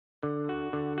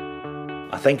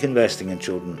I think investing in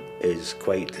children is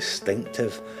quite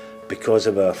distinctive because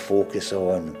of our focus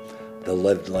on the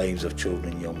lived lives of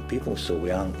children and young people. So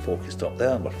we aren't focused up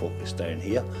there, we're focused down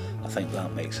here. I think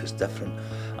that makes us different.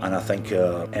 And I think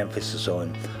our emphasis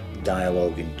on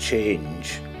dialogue and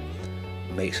change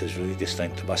makes us really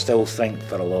distinctive. I still think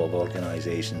for a lot of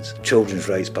organisations, children's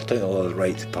rights, particularly the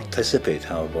right to participate,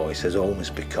 have a voice, has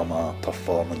almost become a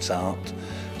performance art.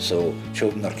 So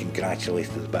children are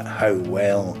congratulated about how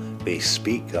well they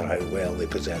speak or how well they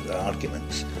present their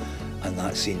arguments, and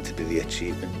that seemed to be the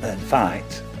achievement. And in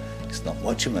fact, it's not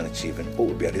much of an achievement. What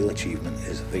would be a real achievement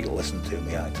is if they listened to and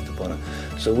we acted upon it.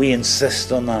 So we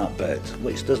insist on that bit,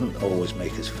 which doesn't always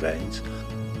make us friends.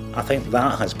 I think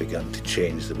that has begun to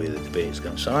change the way the debate is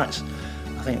going. So I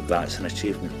think that's an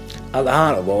achievement. At the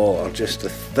heart of all are just the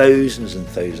thousands and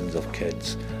thousands of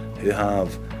kids who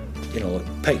have,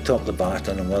 picked up the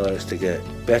baton, and whether it's to get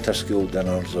better school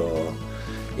dinners or,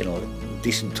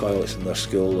 decent toilets in their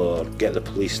school, or get the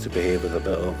police to behave with a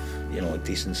bit of,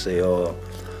 decency, or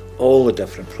all the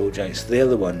different projects. They're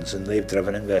the ones, and they've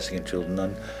driven investing in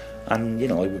children, and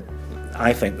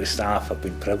I think the staff have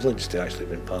been privileged to actually have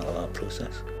been part of that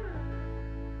process.